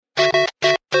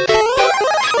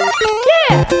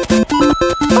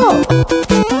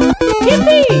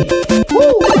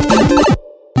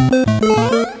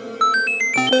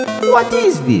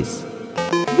this?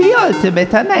 The Ultimate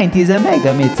 90s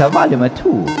Megamix Volume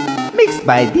 2, mixed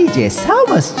by DJ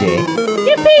Samus J.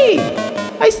 Yippee!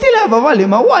 I still have a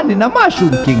Volume 1 in the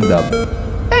Mushroom Kingdom.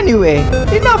 Anyway,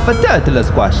 enough for turtle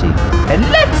squashing, and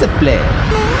let's play!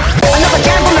 Another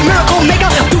jam from the miracle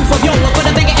maker. Do for Viola for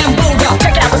the bigger and bolder.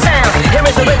 Check out the sound. Here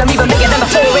is the rhythm, even bigger than the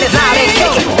floor. It is loud and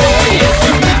killer. Oh yes,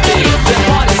 you got this. The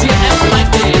party's here and like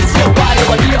this. Your body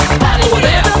over here, body over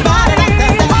there.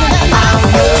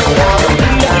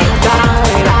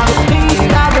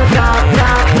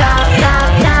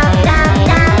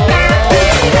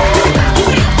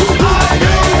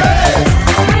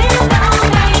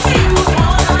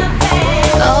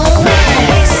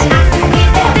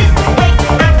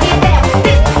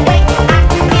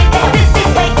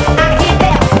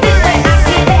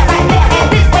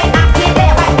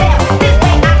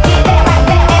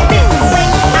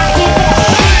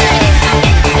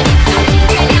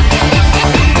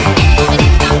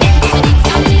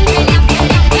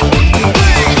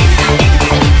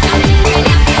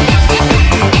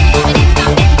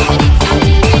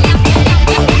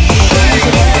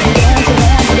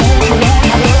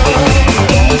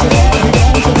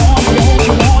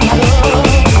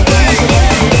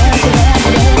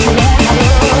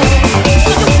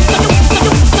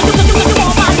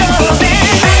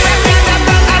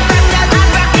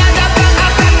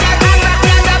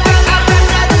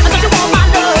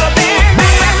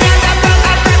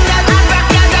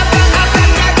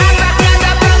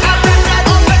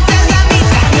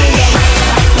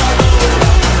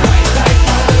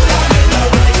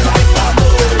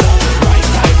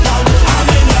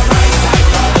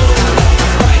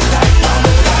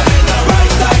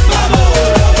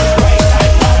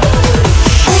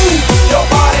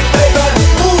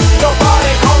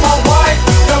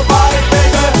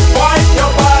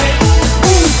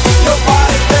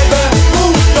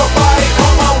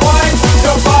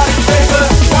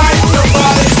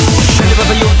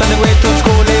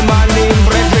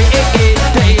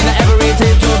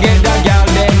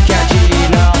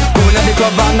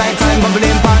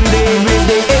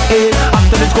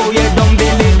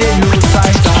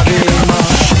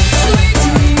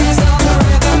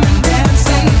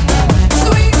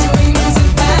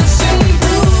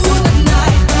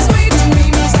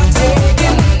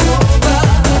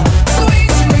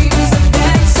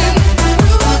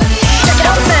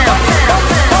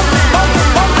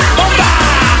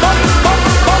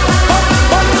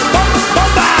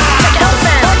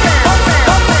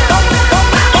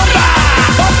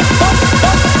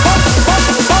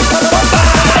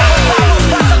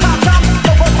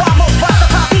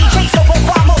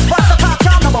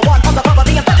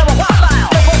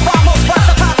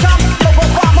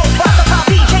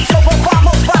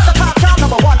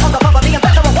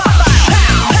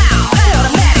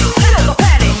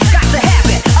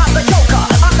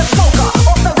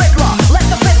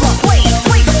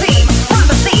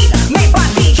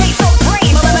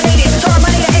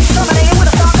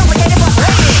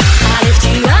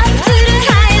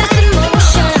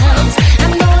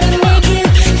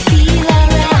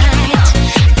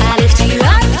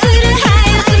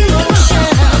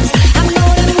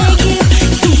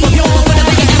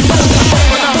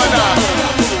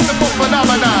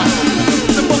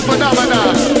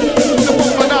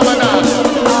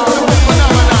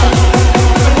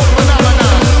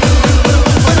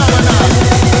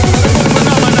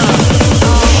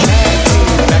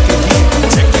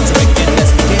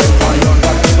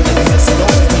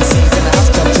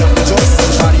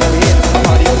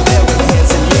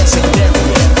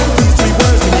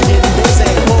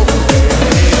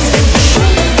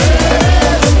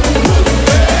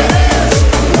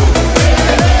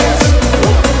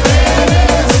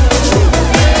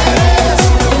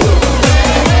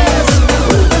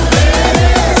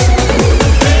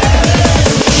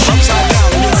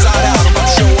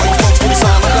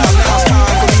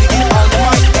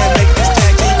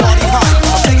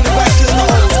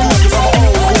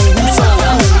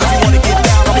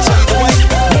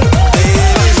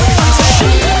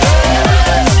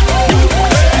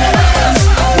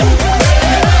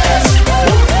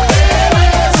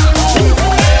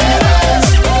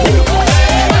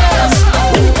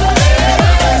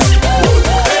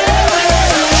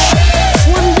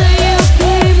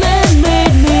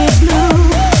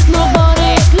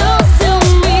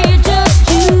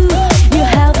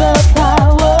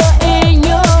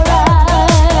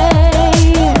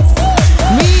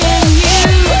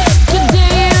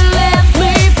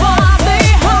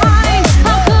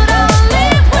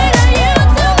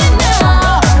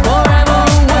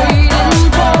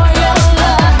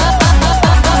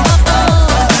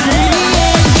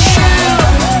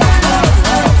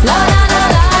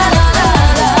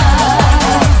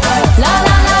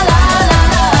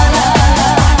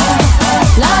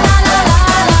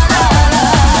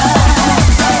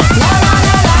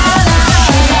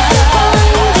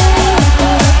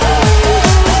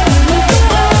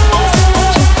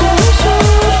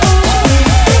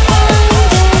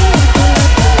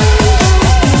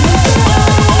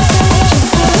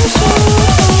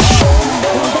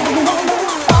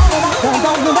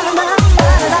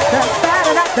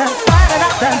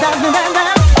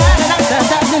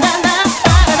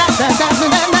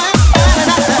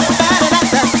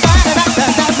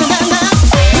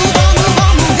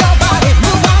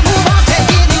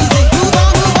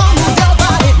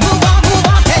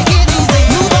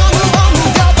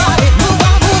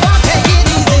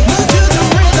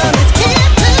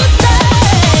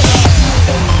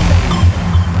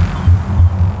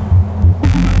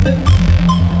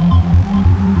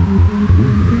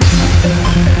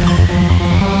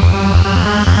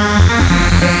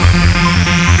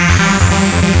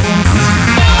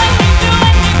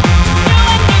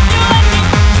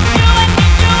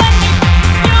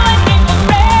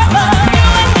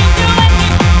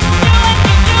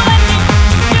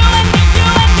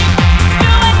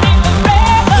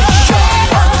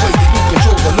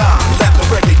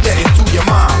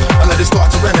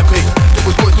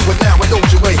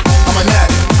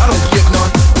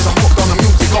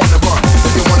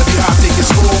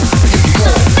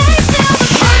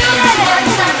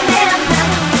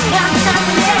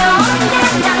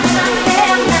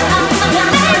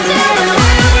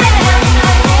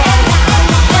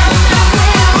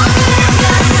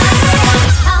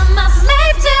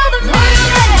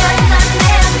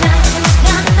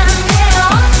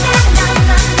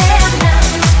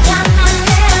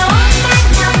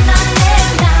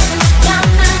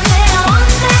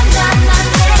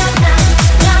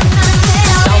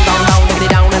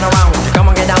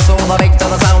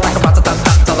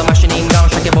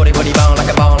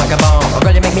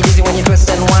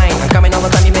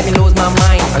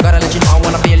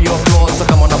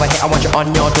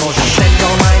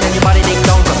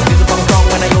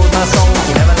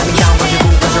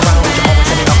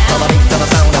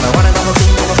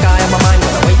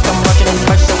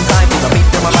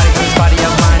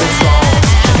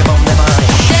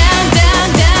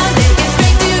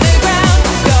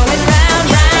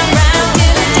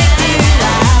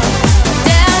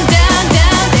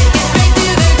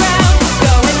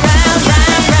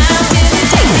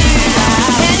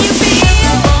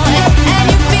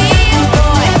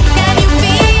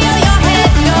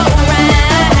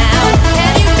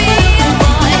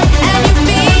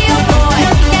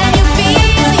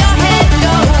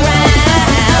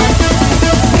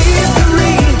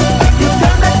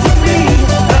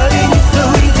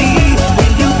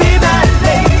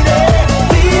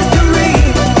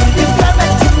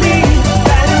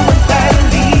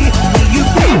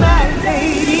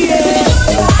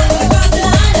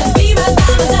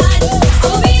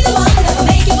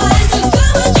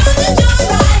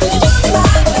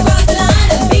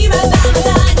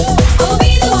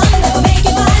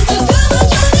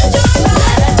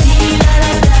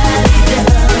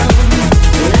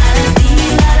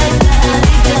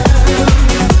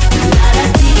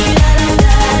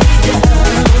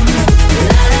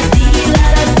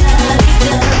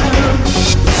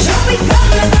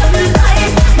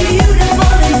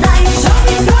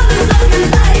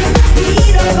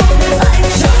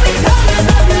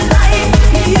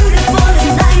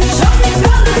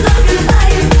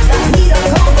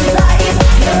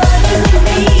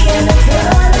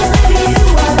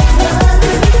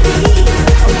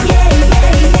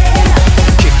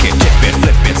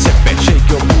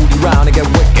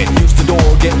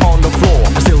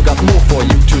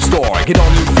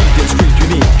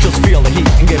 me, just feel the heat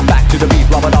and get back to the beat.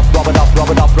 Rub it up, rub it up, rub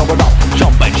it up, rub it up.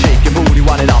 Jump and shake your booty,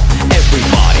 run it up.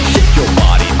 Everybody, shake your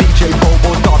body. DJ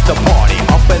Bobo starts the party.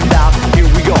 Up and down, here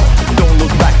we go. Don't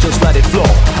look back, just let it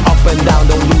flow. Up and down,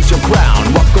 don't lose your crown.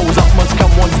 What goes up must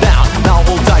come once down. Now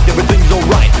hold tight, everything's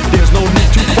alright. There's no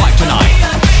need to fight tonight.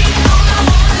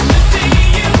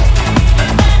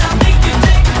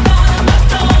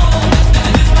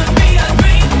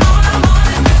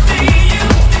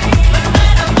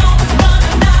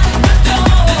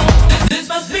 This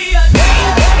must be a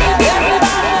dream.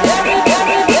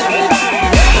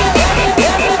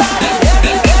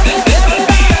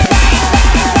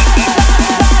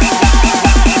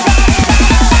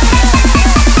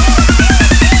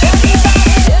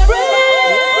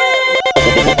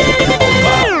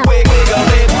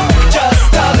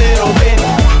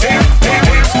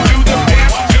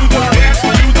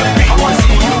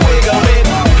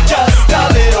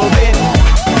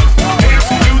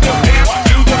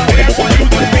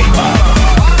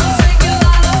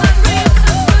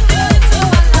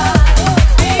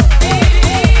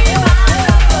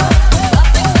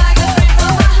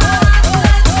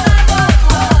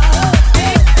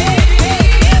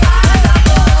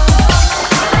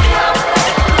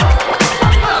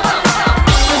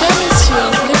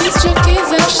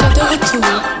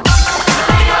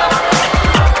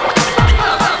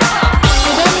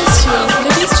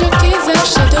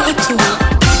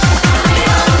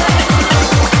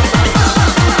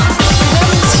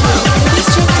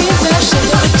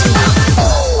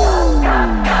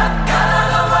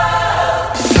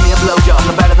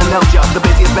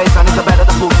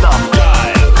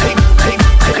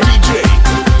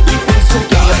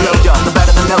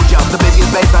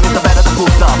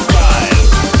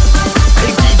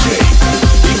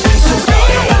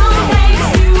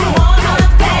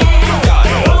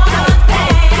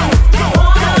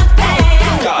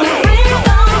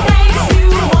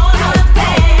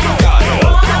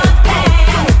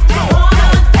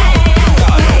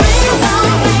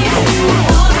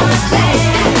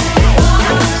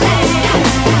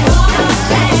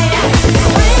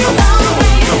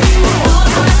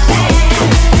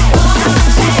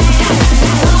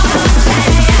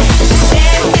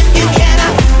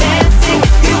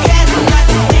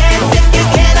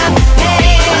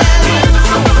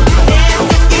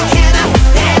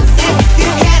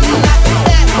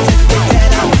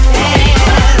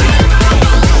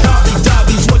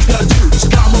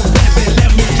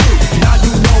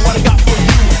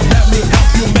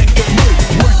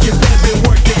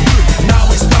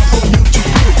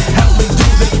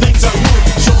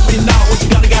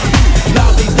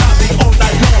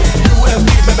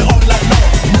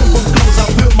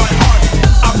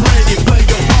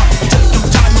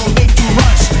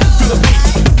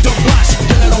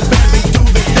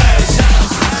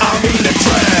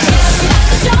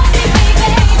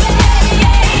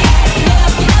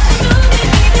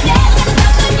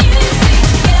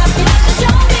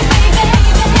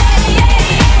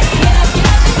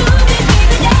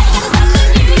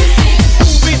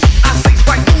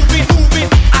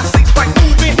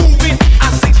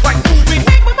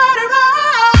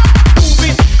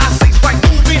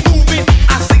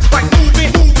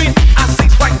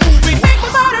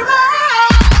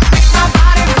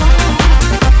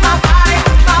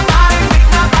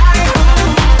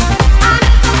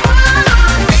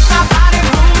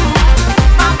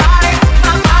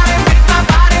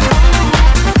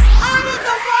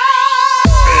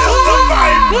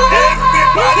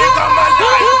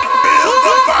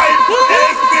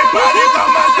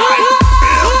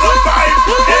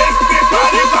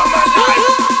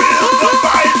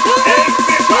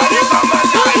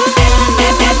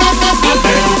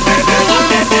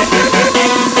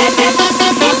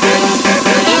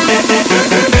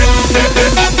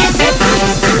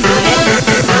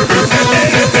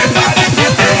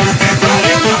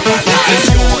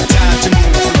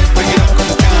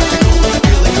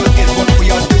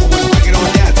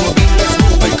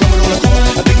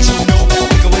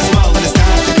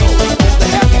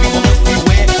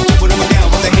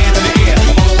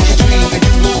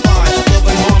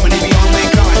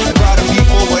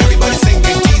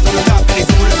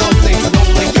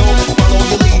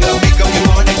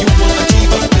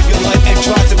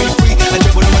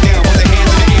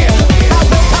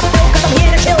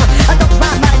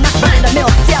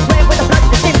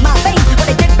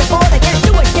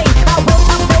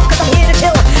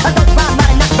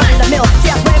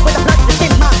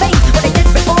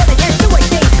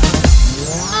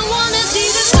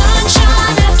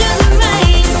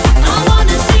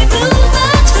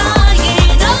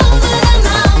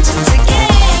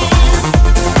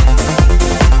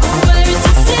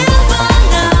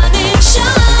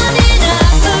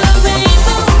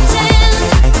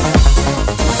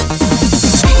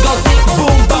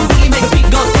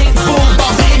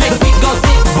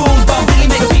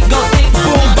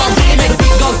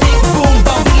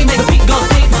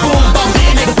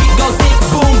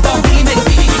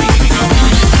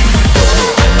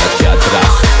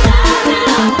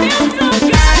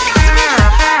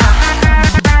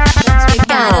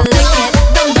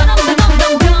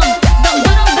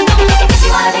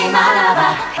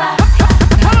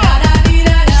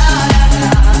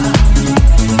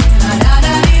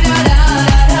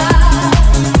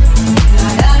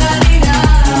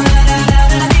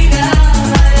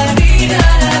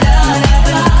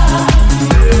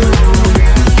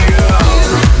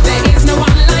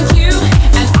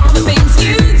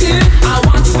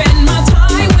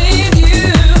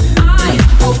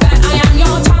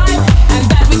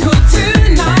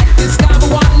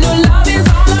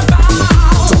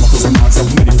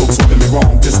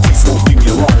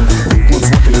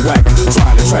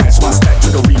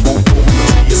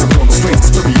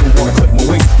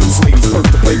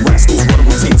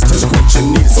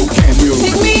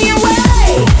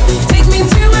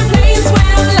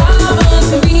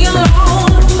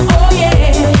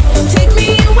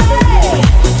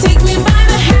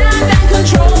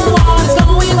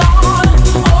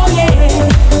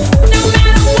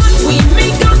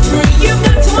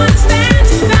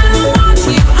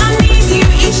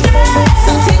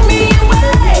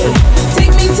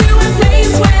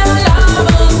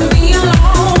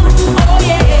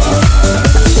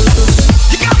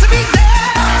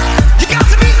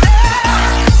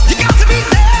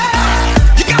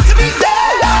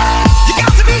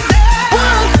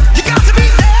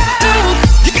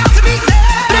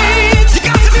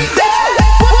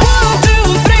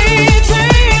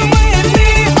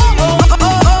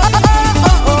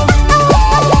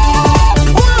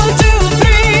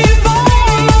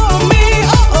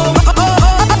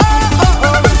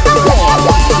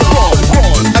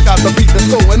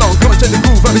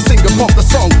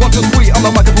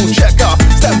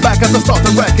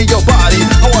 back of your body.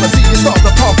 I wanna see you start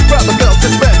to pump. Grab the girl,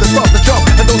 just bend and start to jump.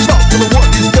 And don't stop till the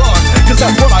work is done, cause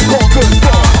that's what I call good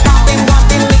fun. Popping,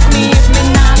 popping, lick me if me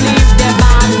not leave the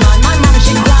band. My mom,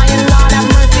 she crying, Lord have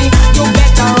mercy. You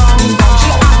better run down. She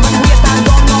have my weight, I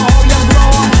don't know how you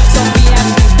grow. So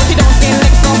fierce, but you don't feel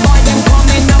like no boy. Them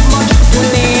coming up much too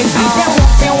late. They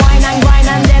walk, they whine and grind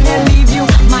and then they leave you,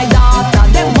 my daughter.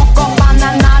 They walk up on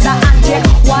another and take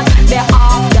what they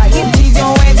after. It is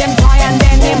your way, them try and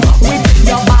then him whip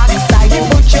your backside. They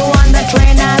put you on the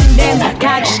train and then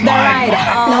catch the ride.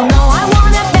 No, no, I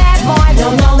want a bad boy.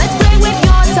 No, no, let's play with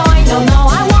your toy. No, no,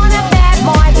 I want a bad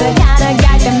boy. The kind of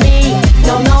guy to me.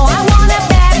 No, no, I want a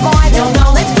bad boy. No,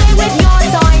 no, let's play with your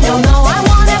toy. No, no, I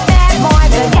want a bad boy.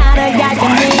 The kind of guy to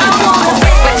me. I want a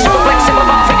Flex, super flexible,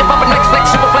 bum, freaking poppin', next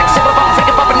flex, super flexible, bum,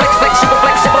 freaking poppin', next flex, super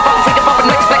flexible, bum, freaking poppin',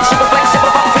 next flex, super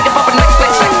flexible, bum, freaking poppin', next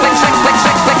flex, flex, flex, flex,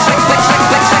 flex, flex, flex,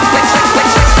 flex, flex, flex,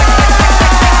 flex, flex, flex, flex,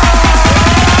 flex, flex.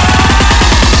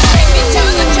 Take me to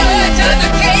the church of the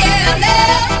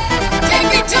KNL. Take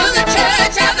me to the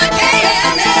church of the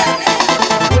KNL.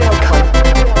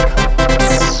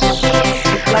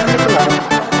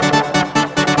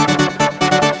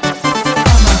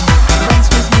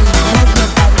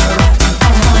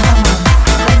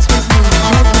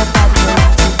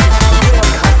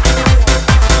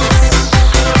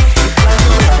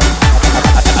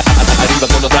 Arriba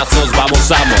con los brazos,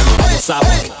 vamos, amo, vamos, amo.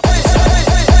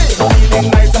 Feeling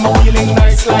nice, I'm feeling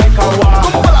nice like a wall.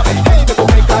 Hey, to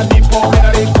make a dip out in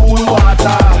the cool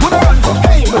water.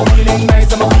 Hey, I'm feeling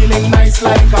nice, I'm feeling nice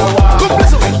like a wall.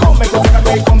 Come make a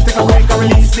take a break, and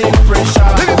release the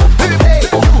pressure. Hey,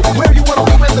 you, where you wanna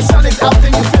be when the sun is out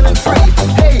and you're feeling free?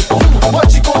 Hey, you,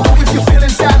 what you gonna do if you're feeling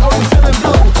sad or you're feeling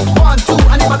blue? 1, 2,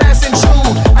 I need my dancing shoe.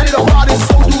 I need a party,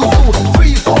 so do you.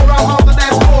 3, 4, I'm on the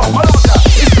dance floor. Malaka,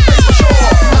 it's the place for sure.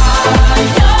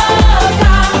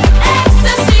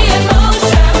 Ecstasy in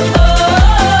motion. Oh,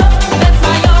 that's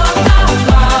my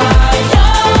yoga.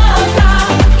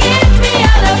 Give me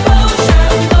a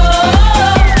devotion. Oh,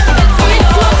 that's my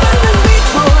yoga.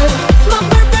 My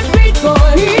perfect beat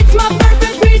boy. It's my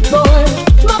perfect beat boy.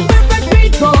 My perfect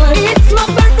beat boy. It's my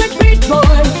perfect beat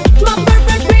boy. My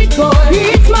perfect beat boy.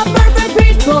 It's my perfect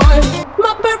beat boy.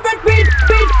 My perfect beat.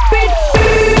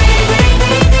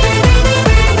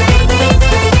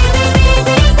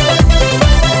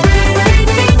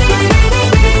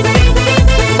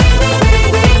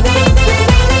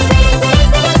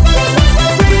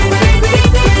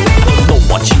 I don't know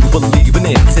what you believe in.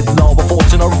 Is it love or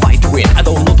fortune or a fight to win? I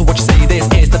don't know what you say. This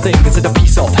is the thing. Is it a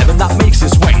piece of heaven that makes you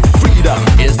swing? Freedom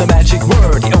is the magic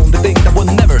word, the only thing that will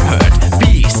never hurt.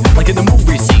 Peace, like in the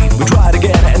movie scene. We try to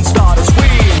get it and start a scream.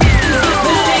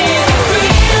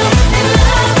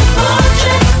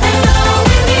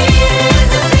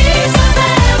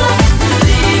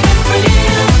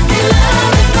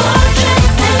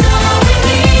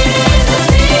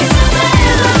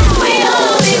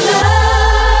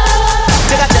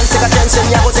 Take a chance, and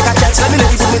yeah, we'll take a chance. Let me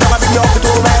let you put me down and bring you up with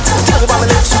romance. Tell me about my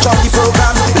lips, switch on the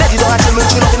program. Let you know I can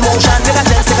reach you up in motion. Take a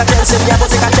chance, and yeah,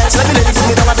 we'll take a chance. Let me let you put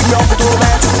me down and bring you up with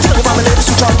romance. Tell me about my lips,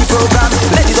 switch on the program.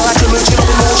 Let you know I can reach you up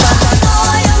in motion.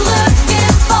 All you're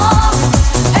looking for,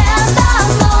 and I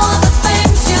know the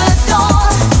things you adore.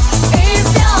 If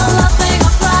you're nothing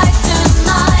of right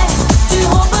tonight, to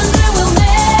open we will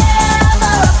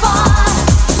never apart.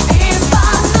 If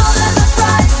I know there's a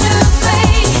price to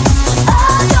pay,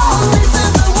 I don't listen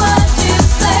to what you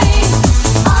say.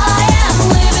 I am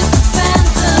living for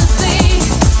fantasy.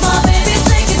 My baby,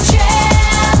 take a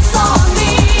chance on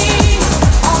me,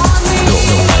 on me. No,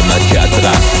 no hay marcha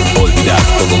atrás, olvidar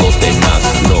todos los demás.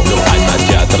 No, no hay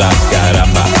marcha atrás,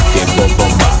 caramba, que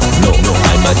bomba. No, no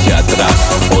hay marcha atrás,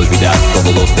 olvidar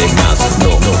todos los demás. No,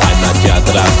 no hay marcha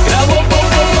atrás.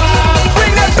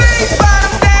 Bring that bass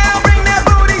bottom down, bring that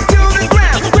booty to the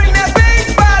ground. Bring that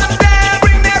bass bottom down,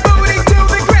 bring that booty to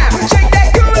the ground. Shake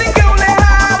that coolie coolie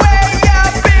highway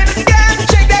up in the sky.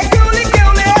 Shake that coolie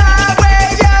coolie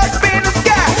highway up in the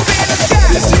sky.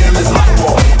 This jam is like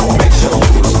war. Make sure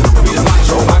loose. Be the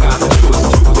macho, I got the juice.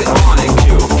 Do it on and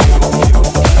cue.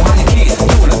 On your keys,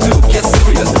 do what I do. Get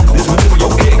serious. This will do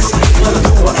your kicks. Let her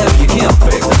do whatever you can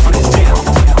fix on this jam.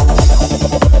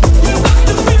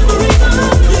 The memory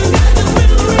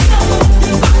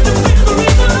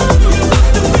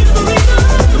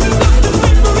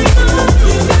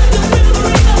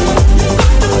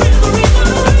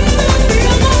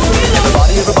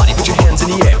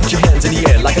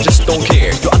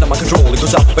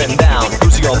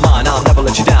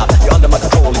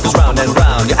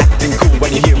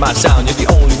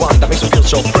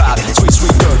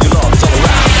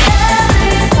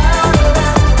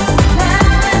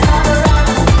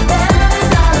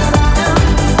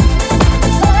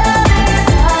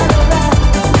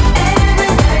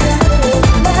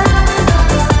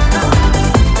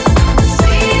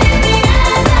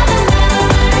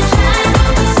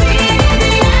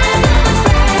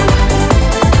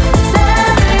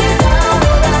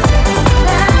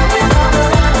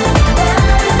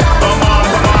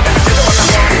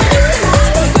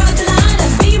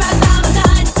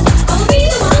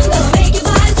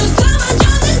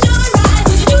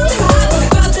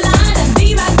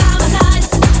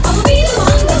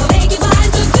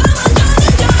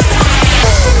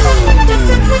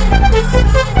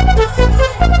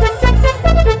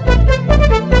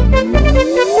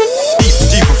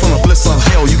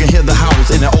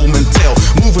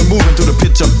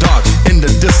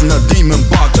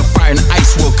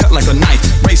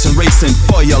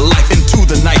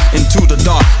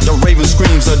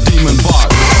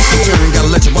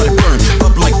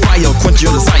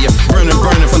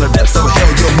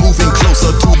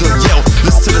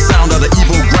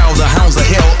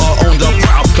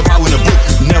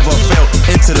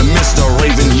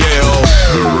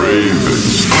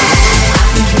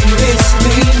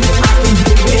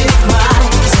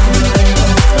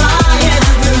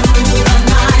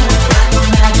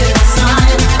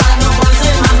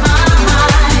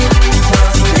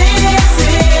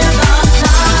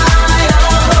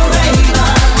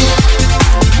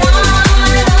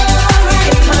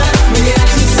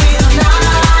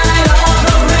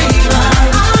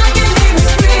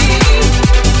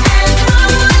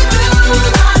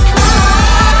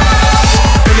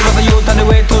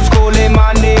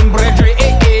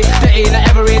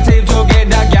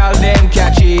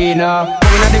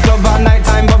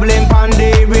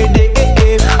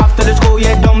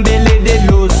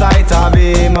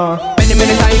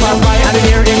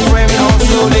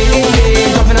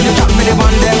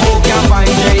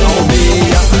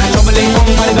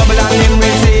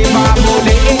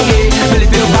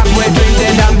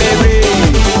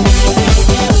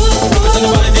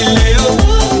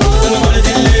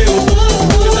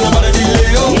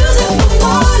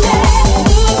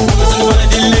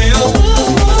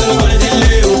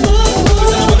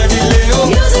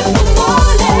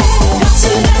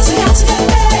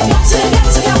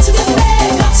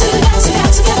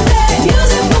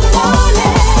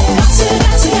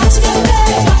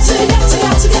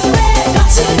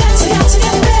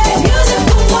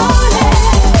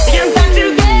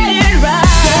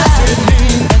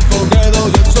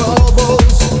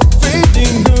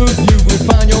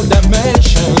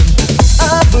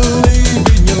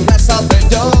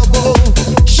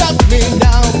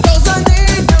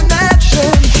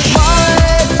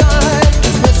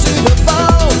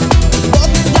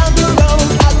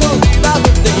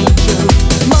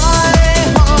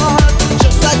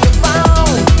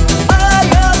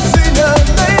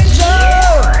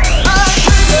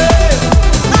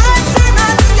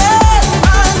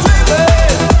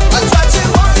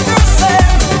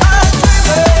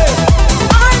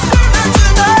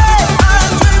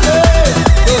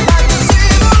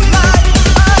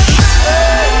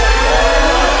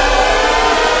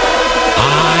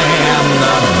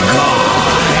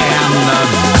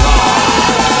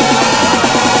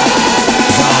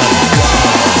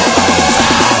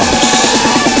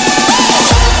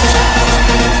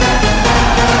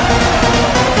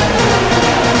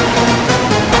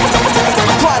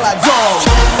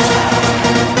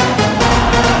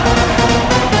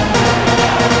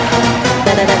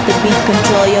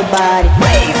control your body.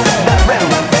 Raise the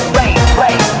rhythm, raise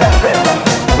the rhythm,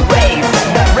 raise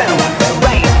the rhythm,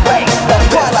 raise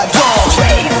the rhythm.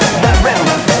 Raise the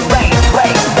rhythm,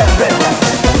 raise the rhythm,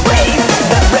 raise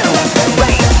the rhythm,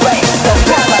 raise the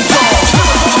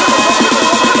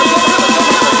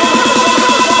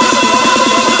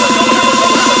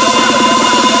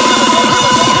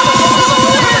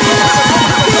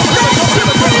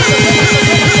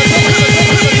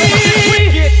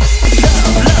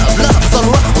Love's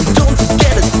around, don't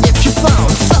forget it if you found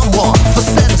someone for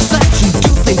satisfaction.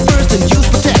 You think first and use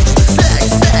protection.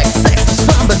 Sex is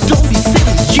fun, but don't be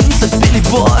silly. Use it, Billy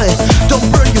boy. Don't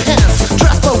burn your hands.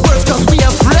 Trust my words, cause we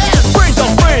are friends. Friends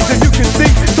are friends, as you can see.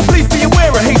 So please be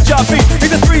aware of HIV.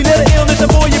 It's a three-letter illness,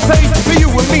 the more you pay for you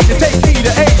and me to take heed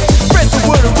of AIDS. Spread the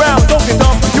word around, don't get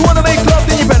dumb. You wanna make love,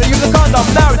 then you better use a condom.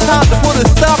 Now it's time to put a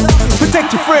stop.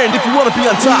 Protect your friend if you wanna be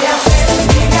on top.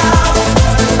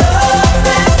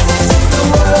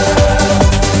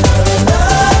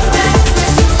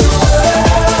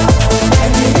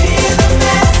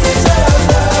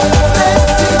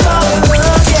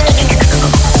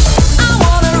 I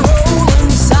wanna roll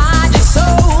inside your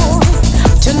soul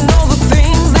to know the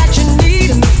things that you need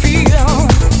and feel.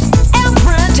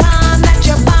 Every time that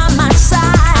you're by my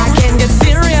side, I can get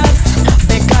serious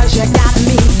because you got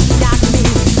me.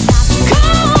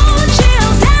 Cold chill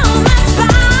down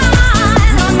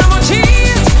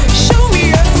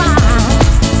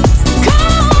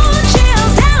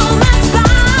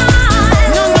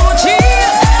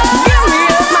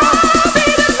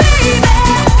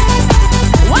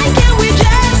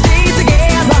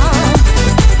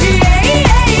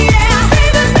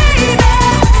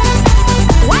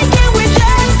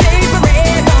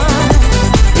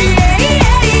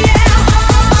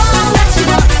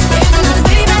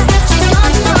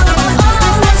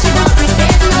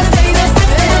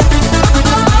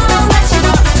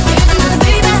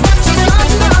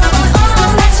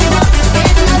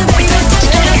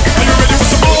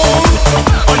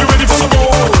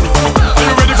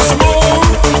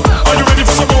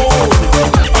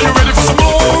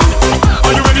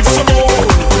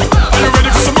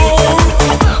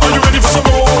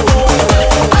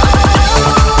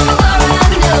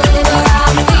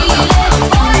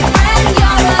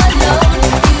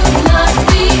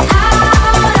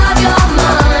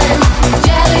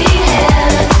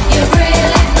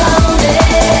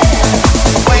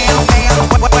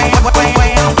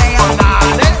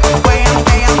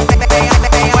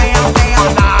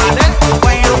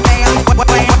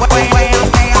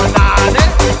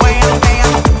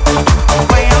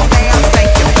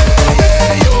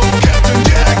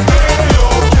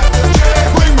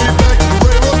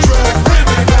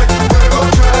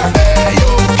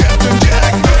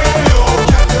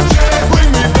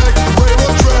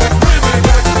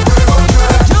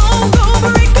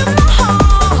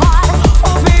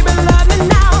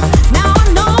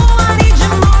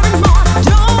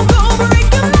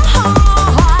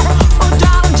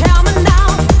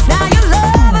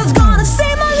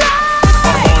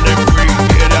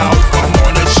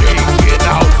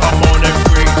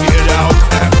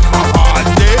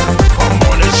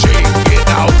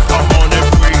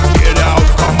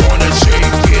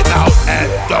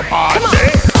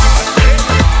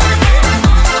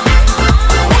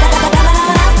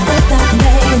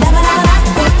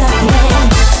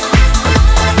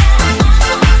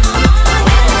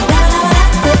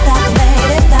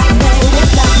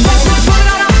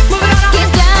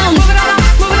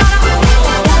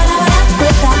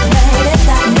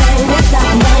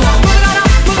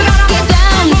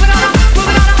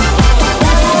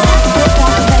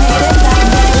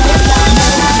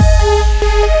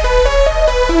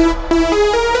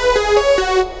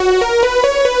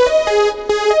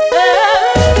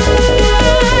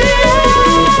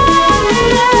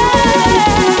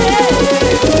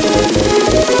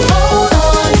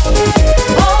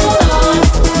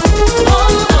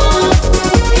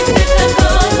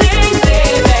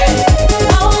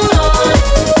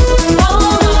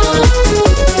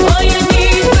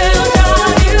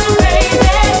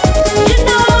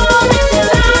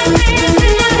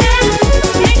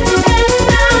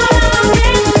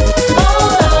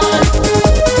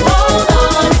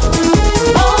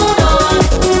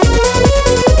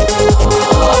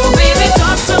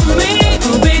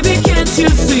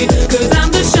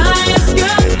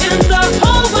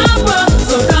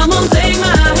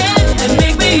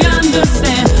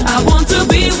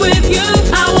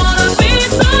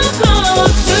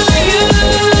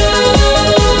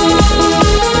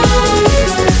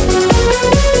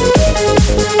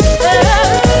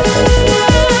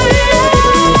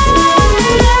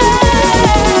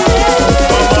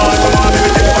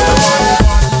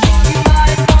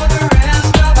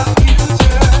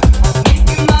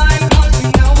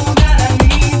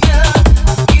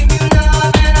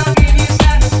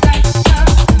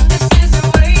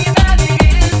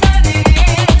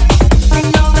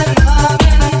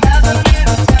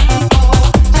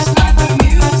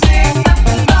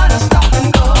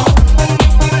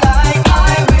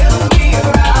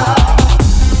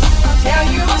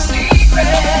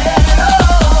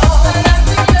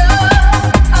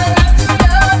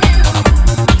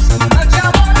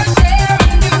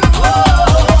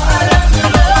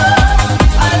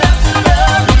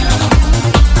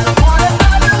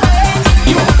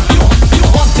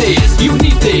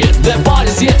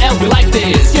and we like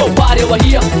this. Yo, party over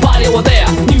here, party over there.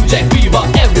 New Jack Fever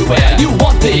everywhere. You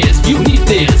want this, you need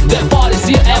this. The party's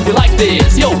here and we like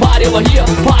this. Yo, party over here,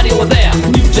 party over there.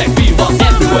 New Jack Fever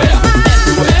everywhere.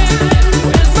 Everywhere.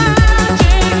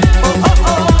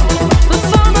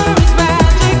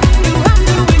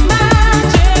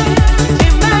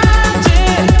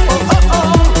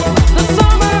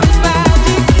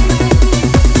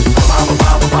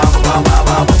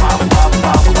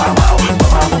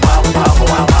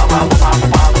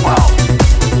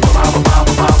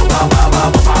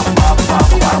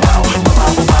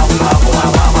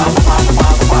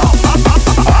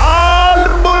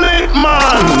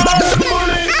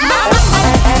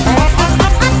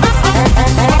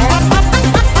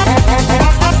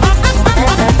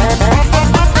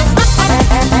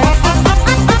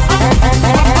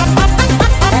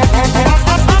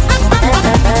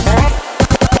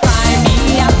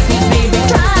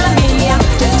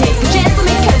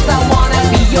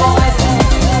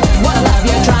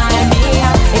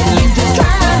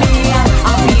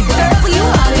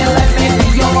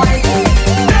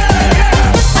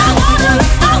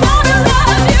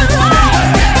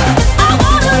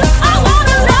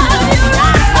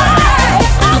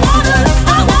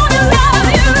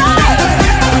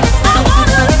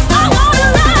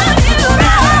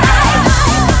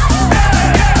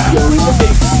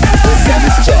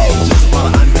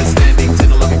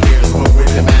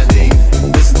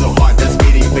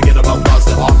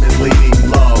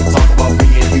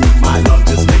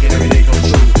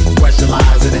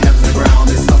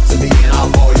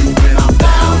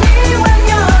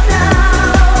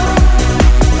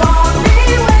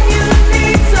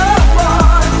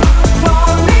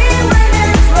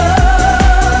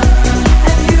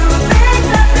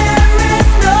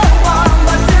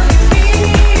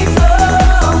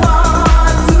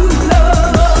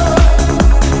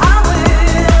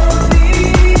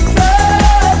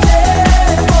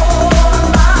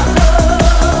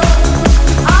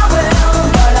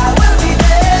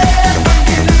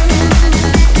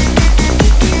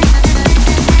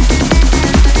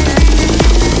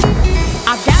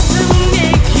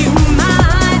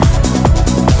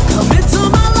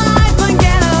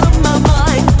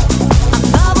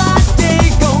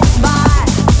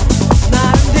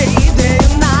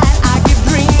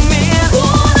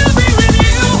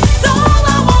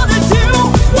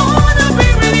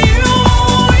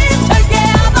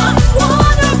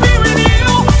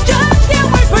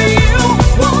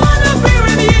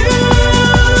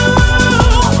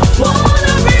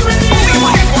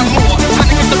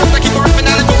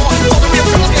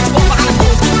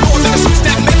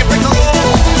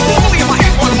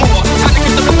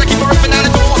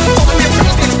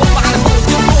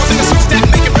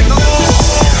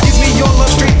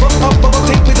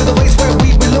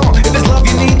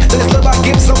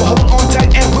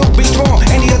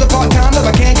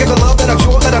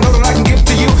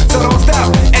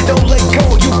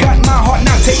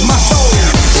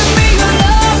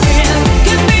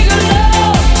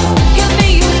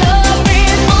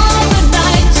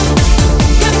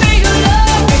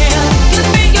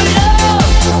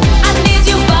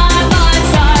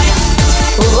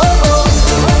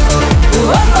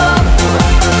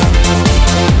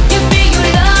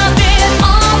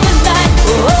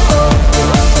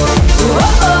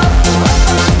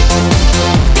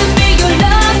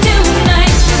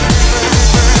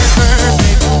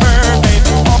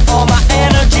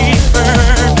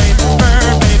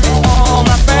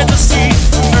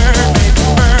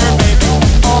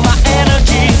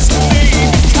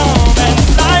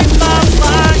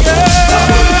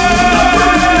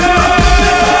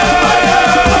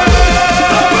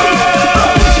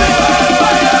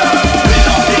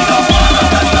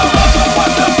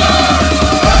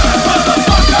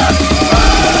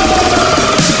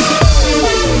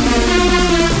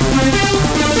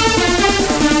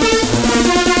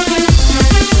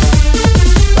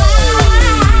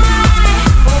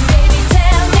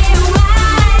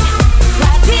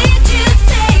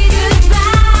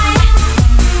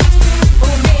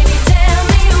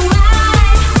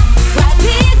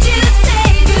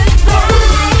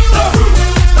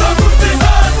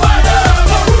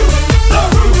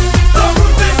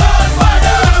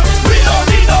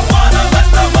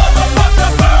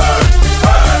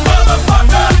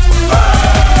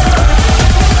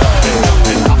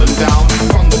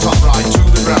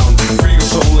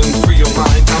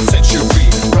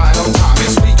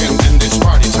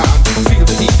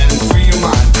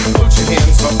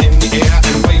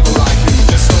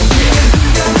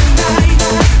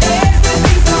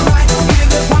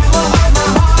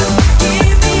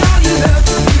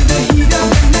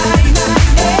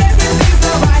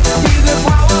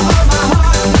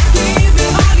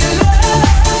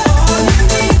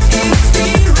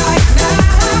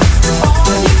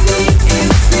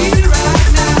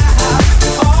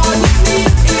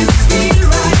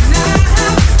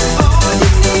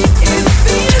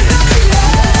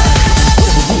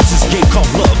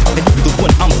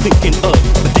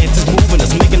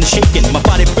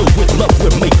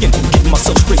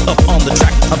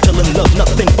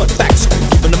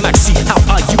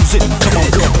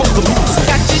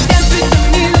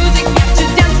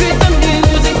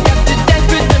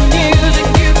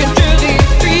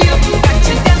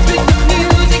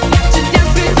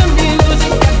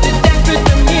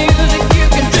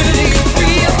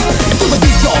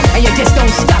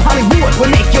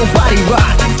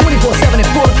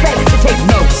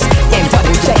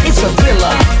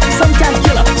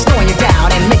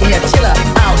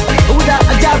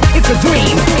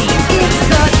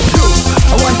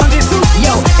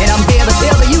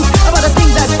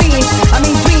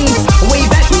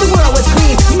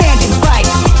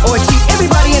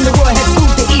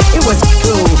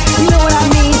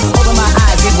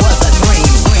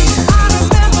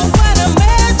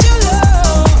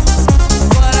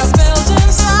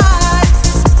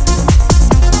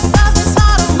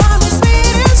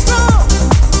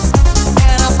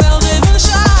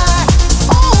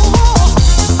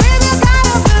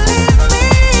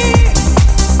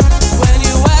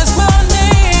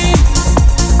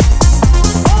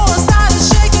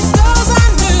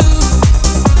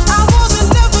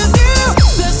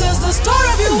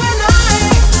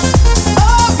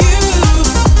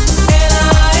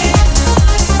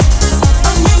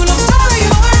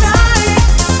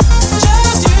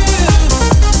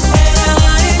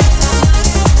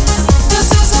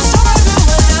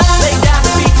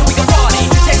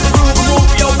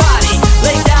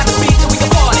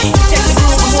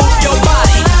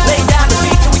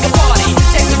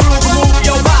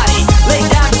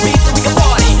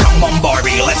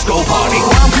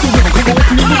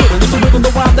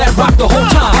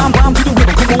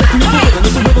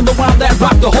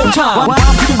 the whole time.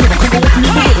 Rhyme to the rhythm, come on,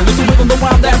 open the rhythm. It's a rhythm, the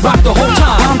rhyme that rock the whole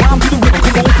time. Rhyme to the rhythm,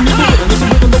 come on, open the rhythm. It's a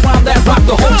rhythm, the rhyme that rock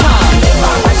the whole time.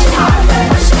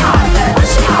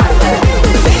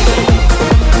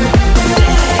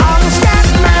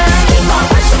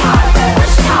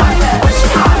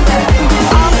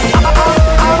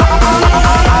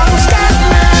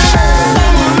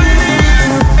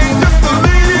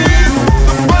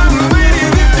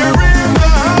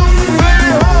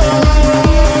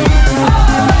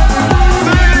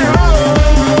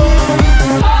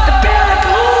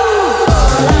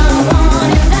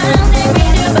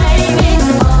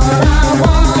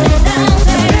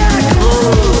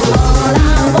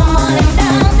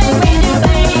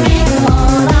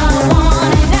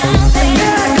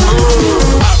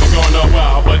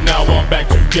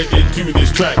 Get into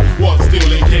this track, while still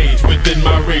engaged within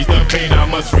my rage, the pain I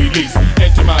must release.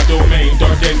 Enter my domain,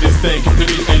 dark and distinct,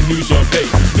 continue and use your fate.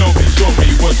 Know me, show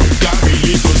me what you got,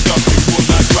 release what stuff you will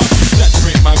not drop.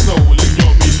 Saturate my soul in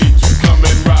your elite, you come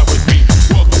and ride with me.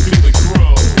 Welcome to the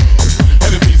crew,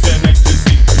 heaven, peace and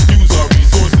ecstasy. Use our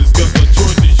resources, cause the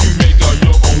choices you make are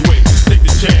your own way. Take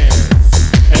the chance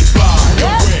and fly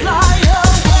away.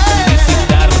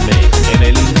 Visitarme en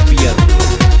el infierno.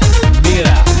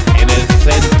 Mira en el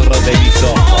centro de mis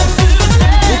ojos.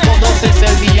 ¿Tú conoces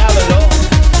el diablo?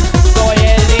 Soy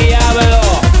el diablo.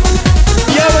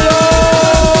 ¡Diablo!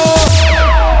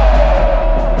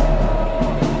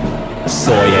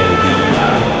 Soy el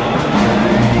diablo.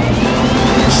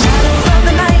 Shadows of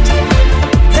the night,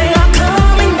 they are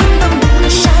coming when the moon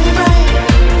is shining bright.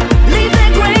 Leave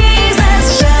their graves as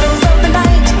shadows of the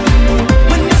night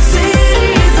when the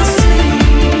city is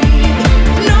asleep.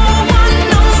 No one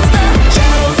knows the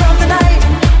shadows of the night.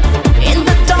 In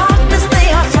the darkness they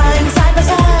are flying side by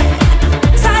side.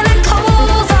 Silent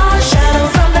calls are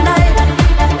shadows of the night.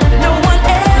 No one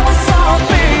ever saw a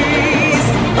face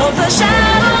of the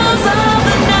shadows of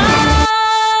the night.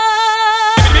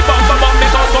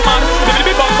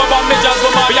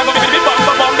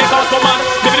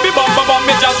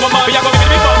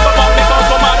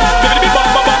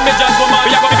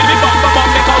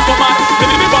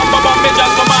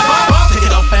 Pick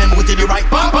it up and move it to the right.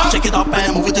 Shake it up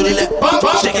and move it to the left.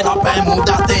 Shake it up and move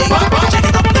that thing. Shake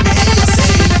it up, let me hear you say.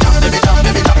 Jump, baby,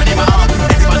 jump it in my heart.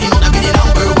 Everybody know that we the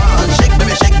number one. Shake,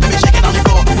 baby, shake it on the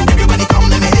floor. Everybody come,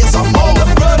 let me hear some more. The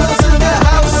brothers in the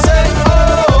house say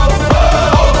oh,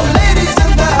 oh. The ladies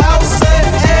in the house say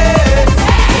hey.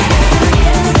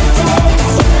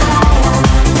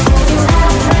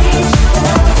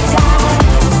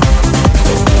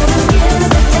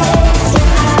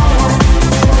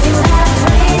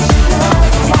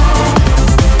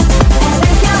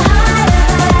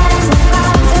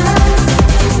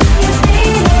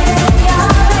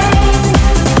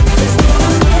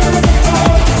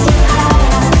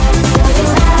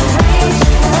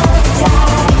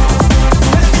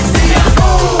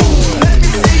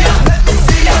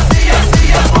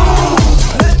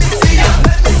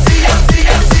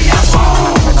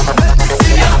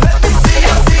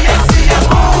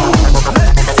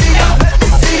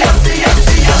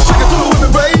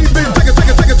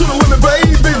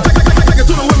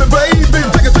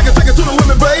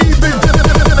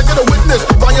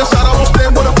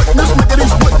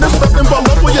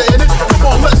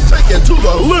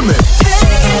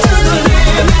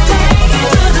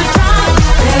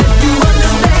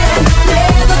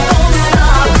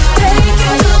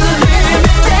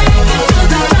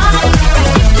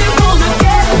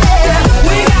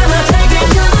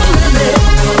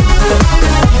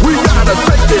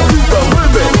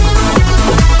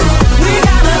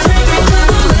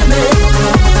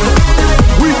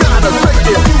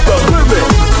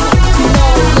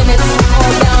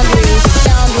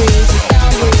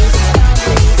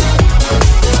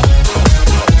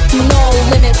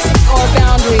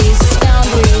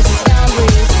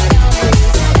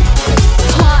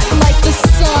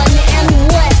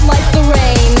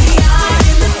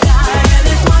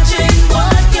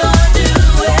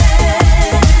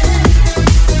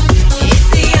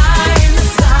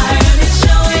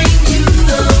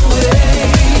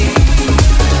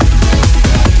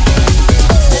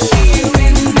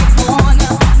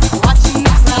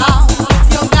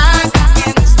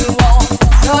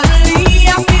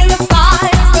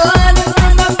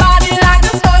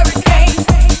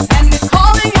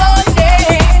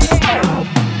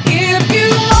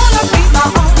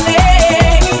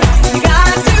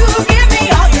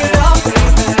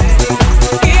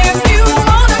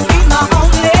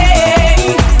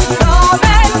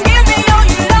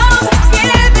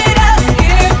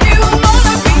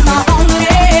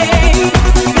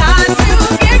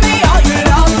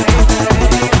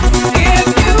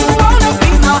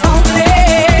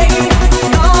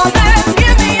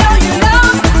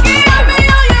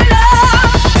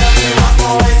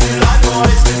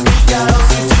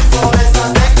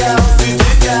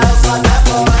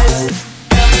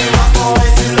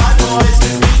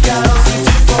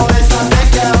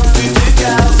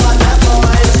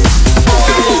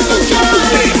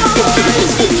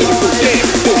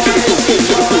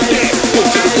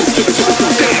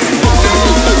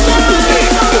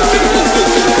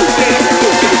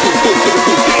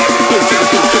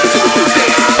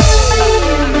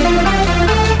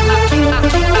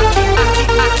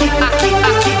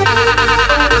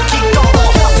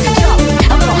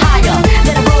 A little higher, let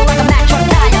it roll like a Mack truck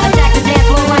tire. Attack the dance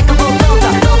floor like a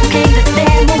bulldozer. Those who came to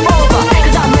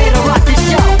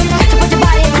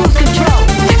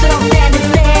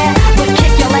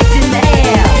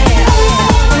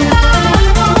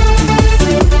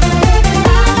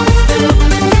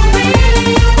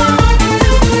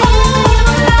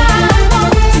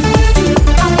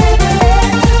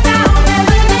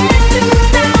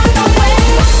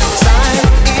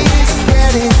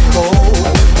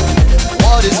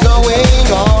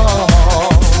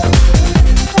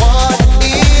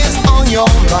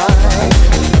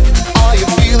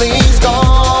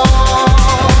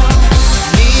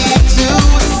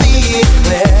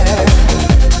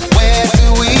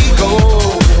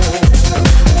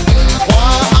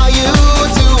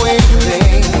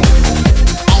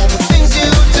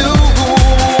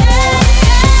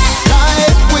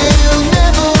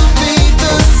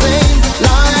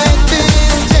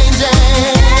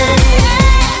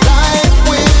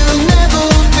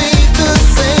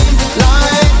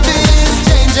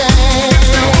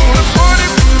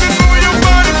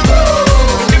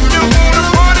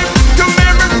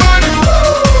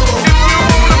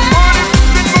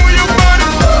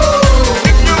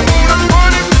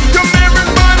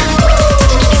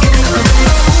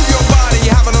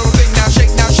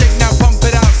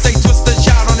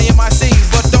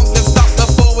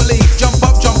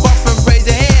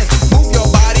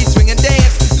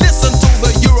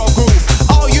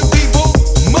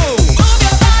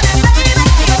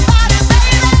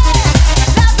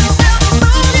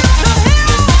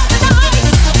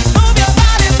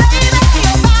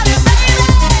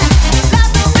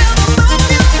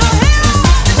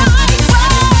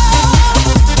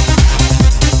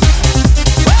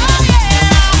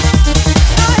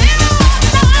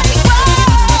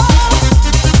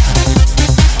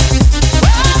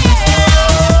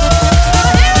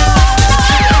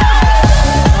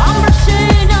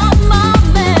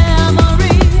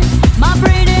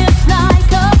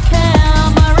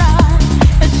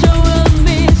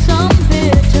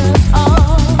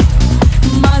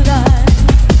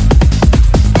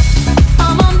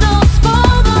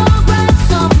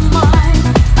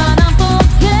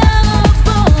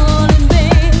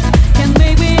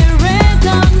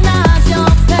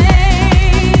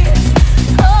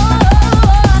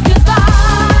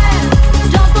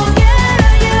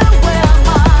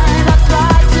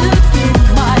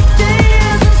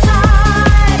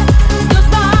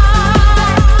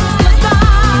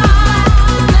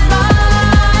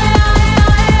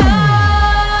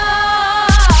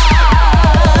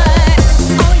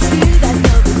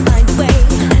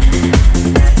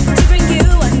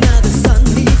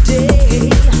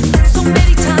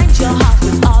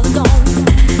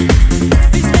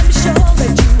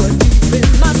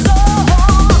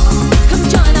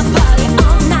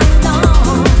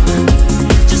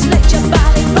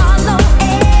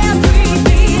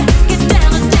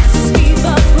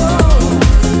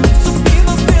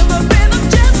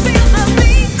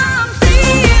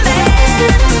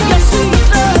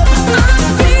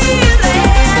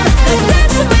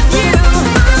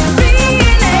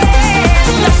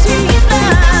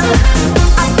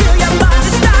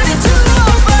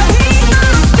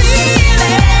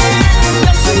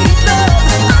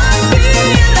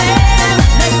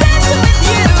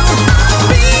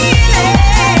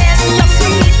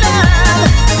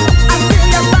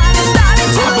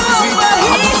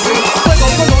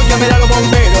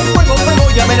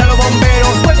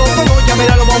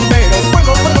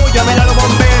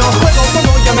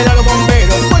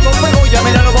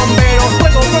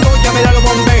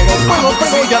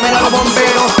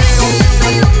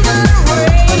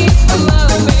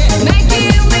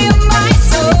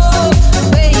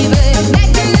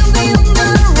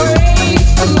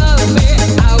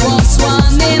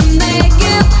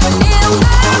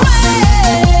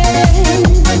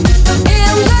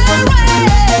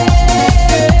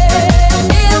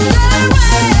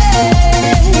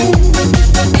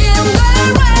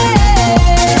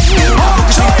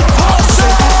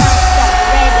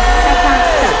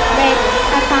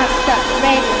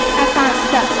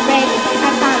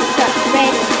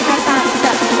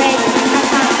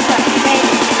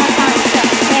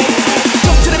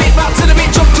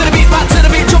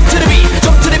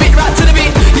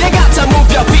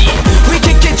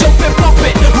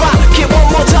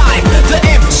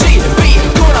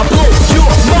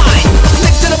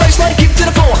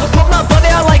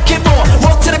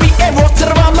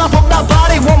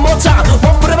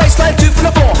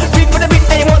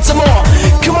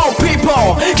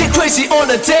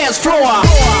the dance floor.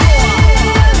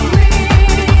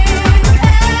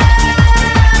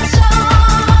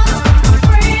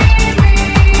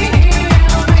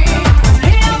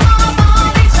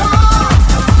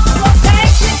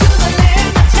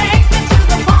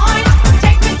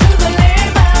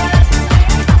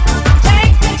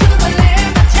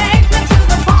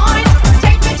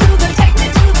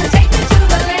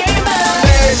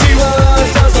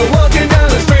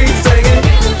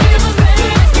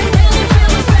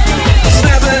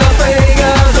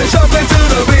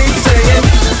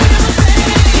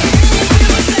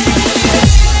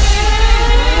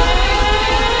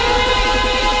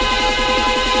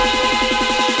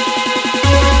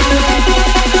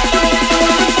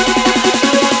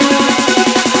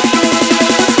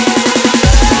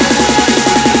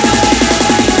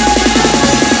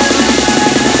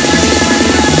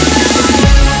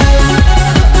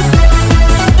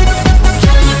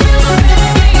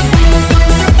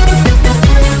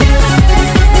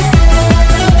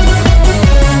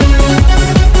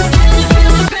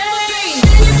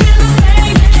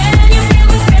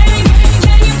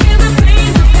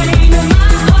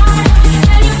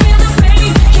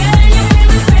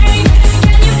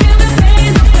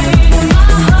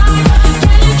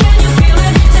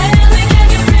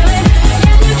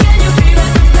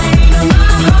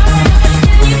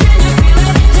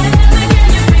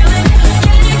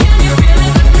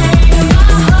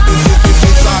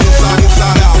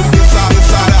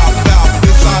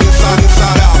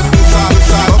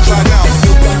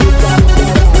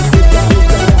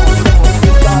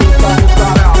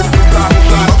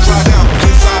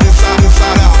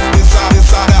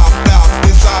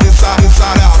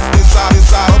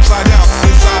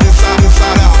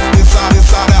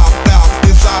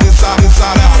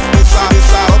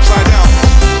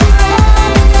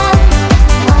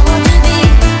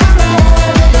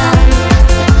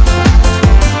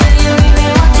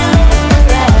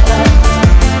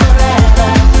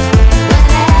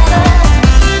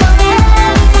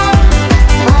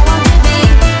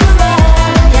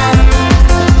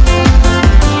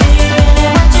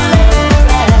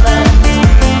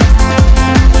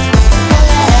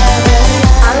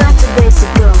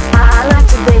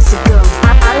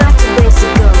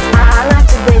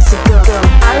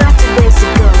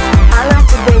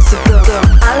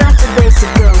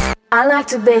 I like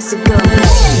to basic girl. When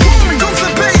it comes to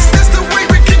bass, that's the way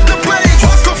we kick the bass.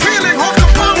 Hardcore feeling,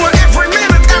 hardcore power, every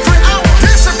minute, every hour.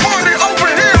 There's a party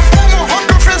over here, all my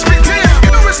hardcore friends be there.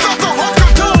 You know it's not the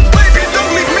hardcore dome, baby,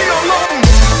 don't leave me alone.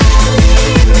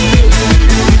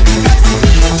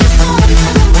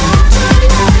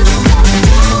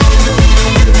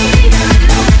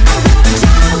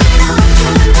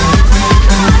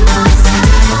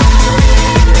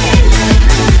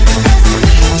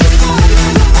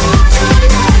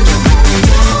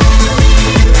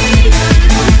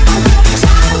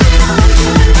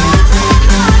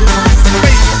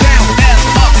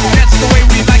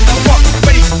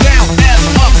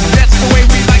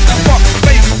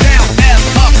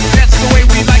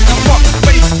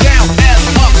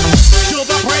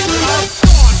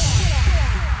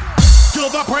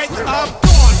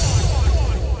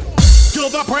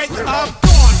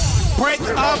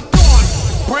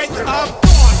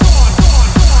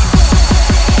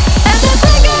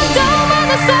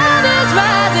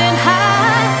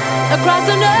 Across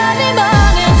an early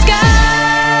morning sky,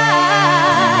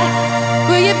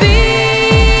 will you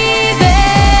be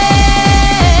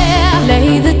there?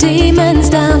 Lay the demons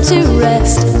down to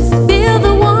rest. Feel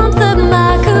the warmth of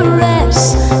my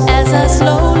caress as I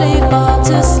slowly fall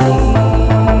to sleep.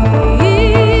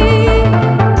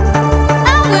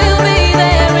 I will be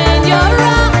there in your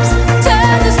arms.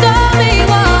 Turn the stormy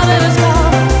waters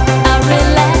calm. I'll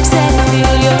relax and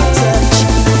feel your touch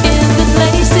in the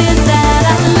places that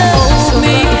I love.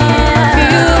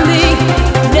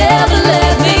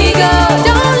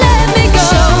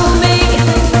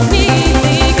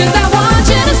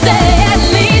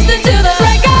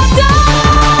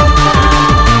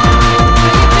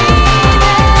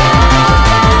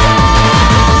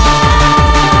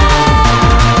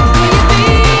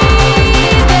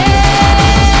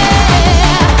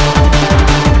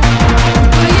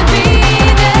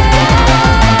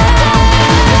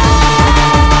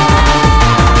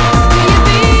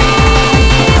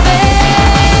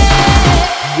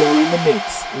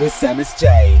 With Samus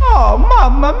J. Oh,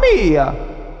 mamma mia!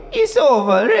 It's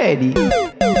over already.